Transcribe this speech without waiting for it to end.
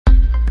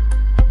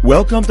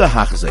Welcome to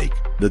Hachzik,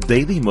 the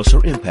Daily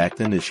Musar Impact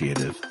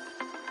Initiative.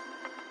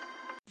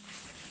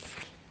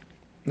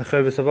 The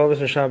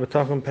Habitachon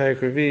Habitachon Perek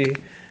Revi.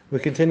 We're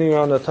continuing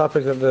on the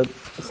topic that the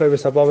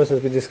Habitachon has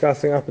been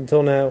discussing up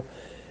until now,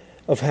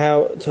 of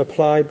how to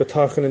apply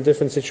Bitachon in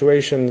different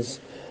situations,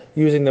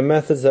 using the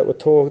methods that were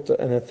taught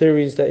and the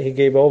theories that he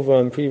gave over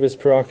in previous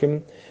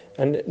parakim.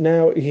 And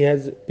now he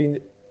has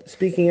been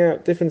speaking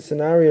out different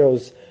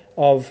scenarios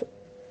of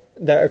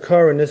that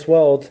occur in this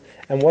world,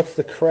 and what's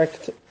the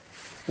correct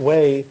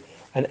way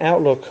and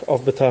outlook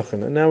of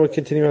Bitachon. And now we're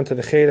continuing on to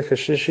the Chelek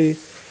Hashishi,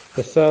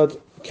 the third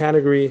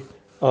category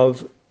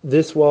of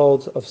this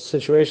world, of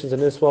situations in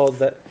this world,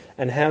 that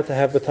and how to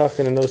have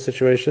Bitachon in those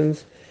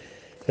situations.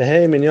 And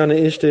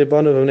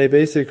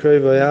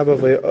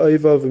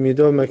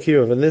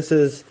this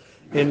is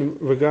in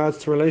regards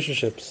to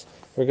relationships,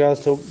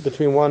 regards to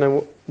between one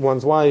and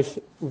one's wife,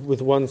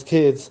 with one's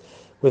kids,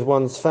 with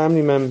one's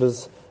family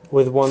members,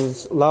 with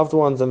one's loved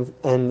ones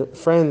and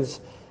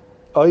friends,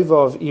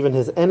 even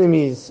his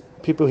enemies,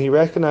 people he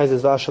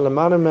recognizes,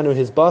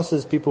 his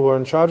bosses, people who are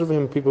in charge of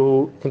him, people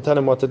who can tell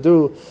him what to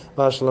do,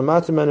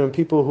 and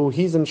people who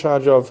he's in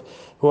charge of,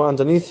 who are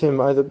underneath him,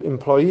 either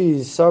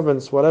employees,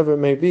 servants, whatever it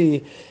may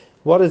be.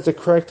 What is the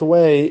correct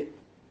way,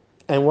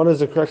 and what is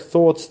the correct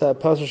thoughts that a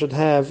person should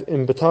have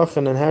in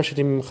Bitachon, and how should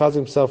he mechazik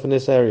himself in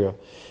this area?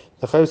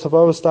 The Chelek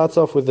Habitachon starts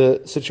off with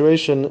the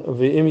situation of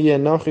the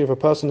imye nachi, if a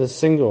person is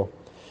single.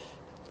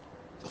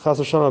 A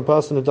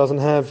person who doesn't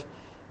have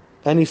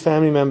any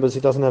family members, he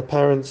doesn't have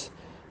parents,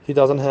 he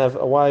doesn't have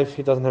a wife,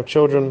 he doesn't have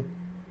children.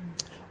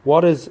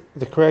 What is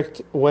the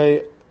correct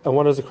way, and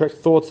what is the correct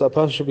thoughts that a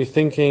person should be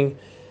thinking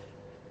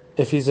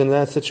if he's in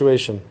that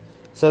situation?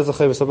 Says the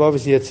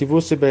Habitachon,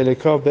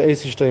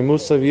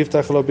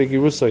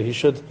 he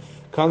should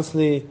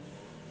constantly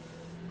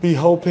be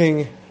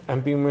hoping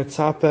and be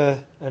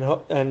mitzapeh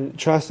and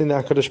trusting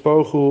that HaKadosh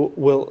Baruch Hu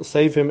will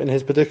save him in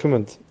his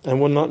predicament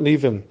and will not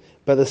leave him.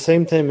 But at the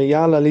same time,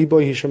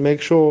 he should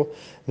make sure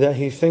that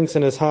he thinks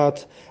in his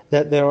heart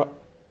that there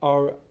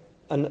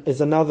is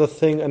another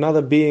thing,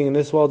 another being in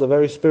this world, a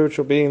very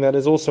spiritual being that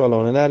is also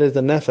alone, and that is the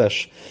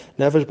nefesh.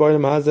 Nefesh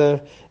b'olam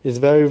hazeh is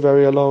very,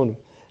 very alone.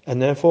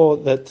 And therefore,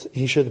 that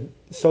he should,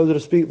 so to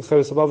speak, the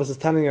Habitachon is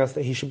telling us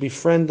that he should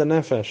befriend the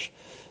nefesh,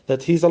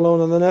 that he's alone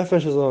and the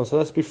nefesh is alone. So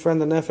let's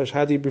befriend the nefesh.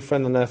 How do you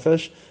befriend the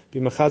nefesh? Be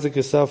mechazik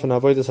yourself and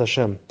avodas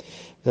Hashem.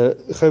 The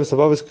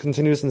Habitachon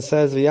continues and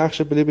says,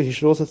 he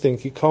should also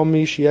think,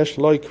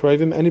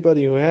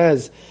 anybody who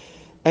has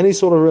any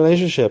sort of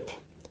relationship,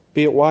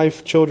 be it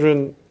wife,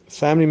 children,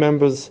 family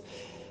members,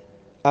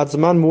 and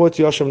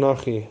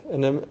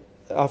then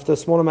after a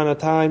small amount of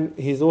time,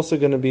 he's also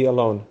going to be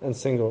alone and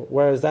single.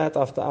 Whereas that,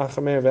 after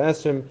Achamer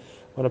ve'esrim,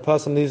 when a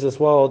person leaves this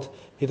world,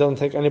 he doesn't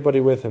take anybody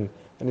with him,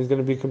 and he's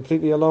going to be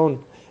completely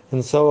alone.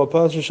 And so a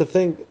person should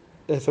think,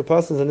 if a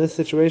person's in this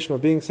situation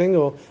of being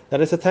single,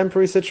 that it's a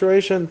temporary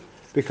situation,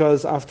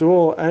 because after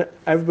all,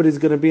 everybody's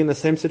going to be in the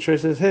same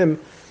situation as him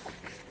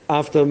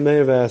after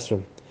Meir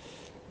ve'esrim.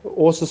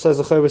 Also says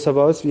the Habitachon,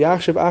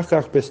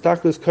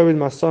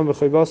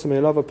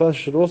 a person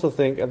should also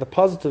think at the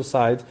positive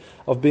side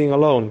of being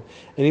alone.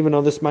 And even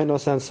though this might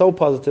not sound so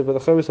positive, but the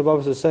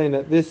Habitachon is saying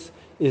that this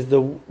is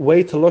the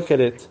way to look at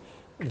it,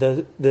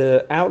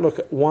 the outlook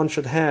one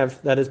should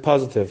have that is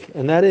positive.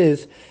 And that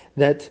is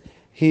that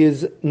he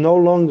is no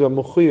longer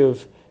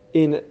mechuyev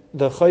in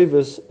the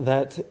chayvus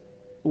that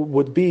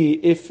would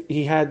be if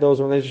he had those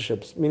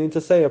relationships. Meaning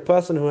to say, a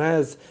person who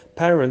has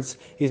parents,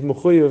 he's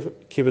mechuyev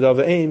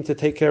kibbud aim to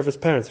take care of his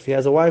parents. If he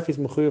has a wife, he's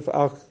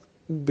mechuyev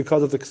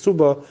because of the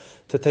ksuba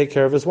to take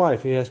care of his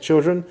wife. He has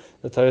children,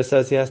 the Torah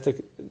says he has to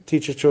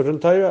teach his children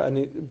Torah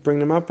and bring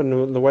them up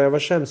in the way of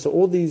Hashem. So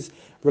all these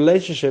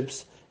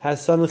relationships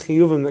has certain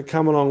chiyuvim that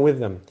come along with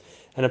them.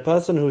 And a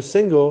person who's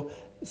single,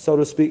 so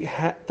to speak,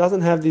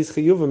 doesn't have these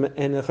chiyuvim,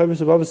 and the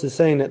Habitachon is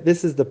saying that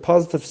this is the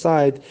positive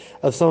side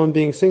of someone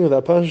being single, that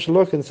a person should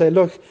look and say,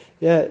 look,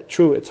 yeah,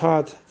 true, it's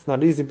hard, it's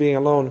not easy being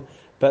alone,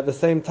 but at the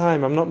same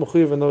time, I'm not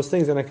mechuyuv in those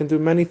things, and I can do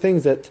many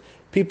things that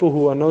people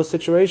who are in those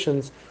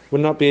situations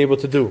would not be able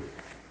to do.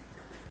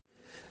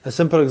 A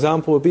simple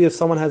example would be if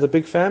someone has a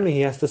big family,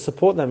 he has to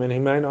support them, and he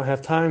might not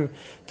have time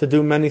to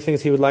do many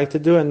things he would like to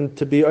do, and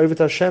to be over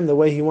to Hashem the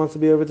way he wants to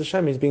be over to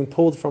Hashem. He's being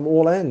pulled from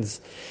all ends.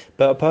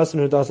 But a person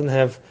who doesn't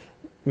have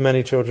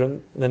many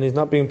children, then he's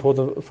not being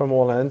pulled from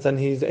all ends, and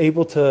he's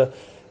able to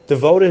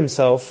devote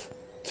himself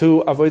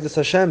to avodas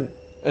Hashem.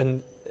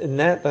 And in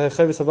that, the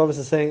Habitachon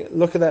is saying,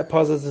 look at that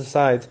positive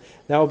side.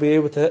 That will be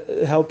able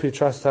to help you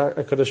trust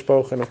HaKadosh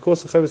Baruch Hu. And of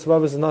course, the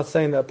Habitachon is not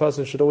saying that a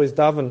person should always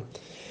daven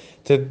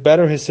to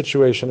better his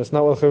situation. It's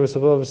not what the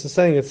Habitachon is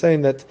saying. It's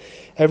saying that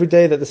every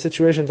day that the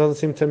situation doesn't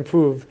seem to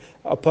improve,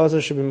 a person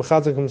should be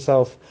mechazik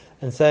himself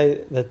and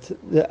say that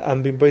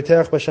I'm being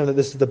boiteach b'Hashem, that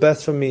this is the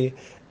best for me,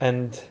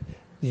 and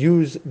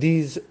use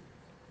these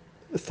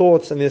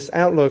thoughts and this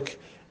outlook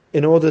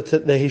in order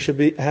that he should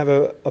have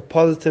a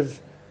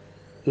positive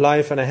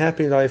life and a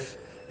happy life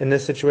in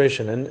this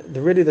situation. And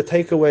really the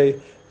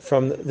takeaway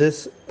from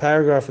this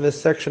paragraph and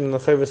this section in the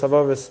Chovos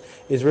HaLevavos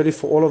is really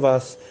for all of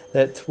us,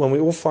 that when we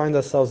all find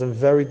ourselves in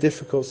very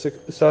difficult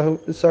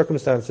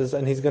circumstances,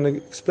 and he's going to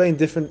explain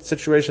different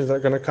situations that are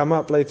going to come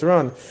up later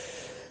on,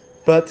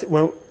 but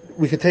when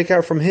we can take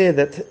out from here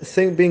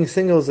that being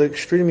single is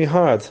extremely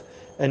hard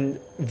and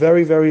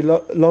very, very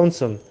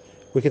lonesome.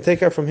 We can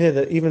take out from here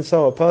that even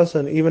so, a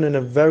person, even in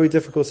a very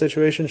difficult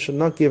situation, should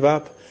not give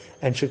up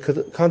and should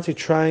constantly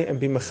try and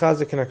be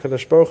mechazik in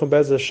HaKadosh Baruch Hu.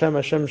 Be'ez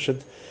Hashem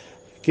should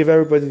give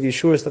everybody the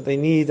assurance that they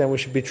need, and we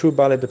should be true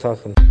Balei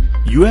Bitachon.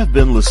 You have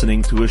been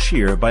listening to a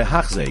shiur by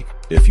Hachzeik.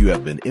 If you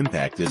have been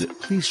impacted,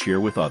 please share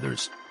with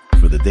others.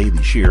 For the daily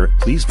shiur,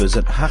 please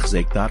visit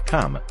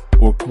Hachzeik.com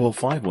or call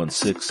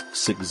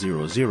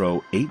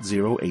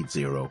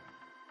 516-600-8080.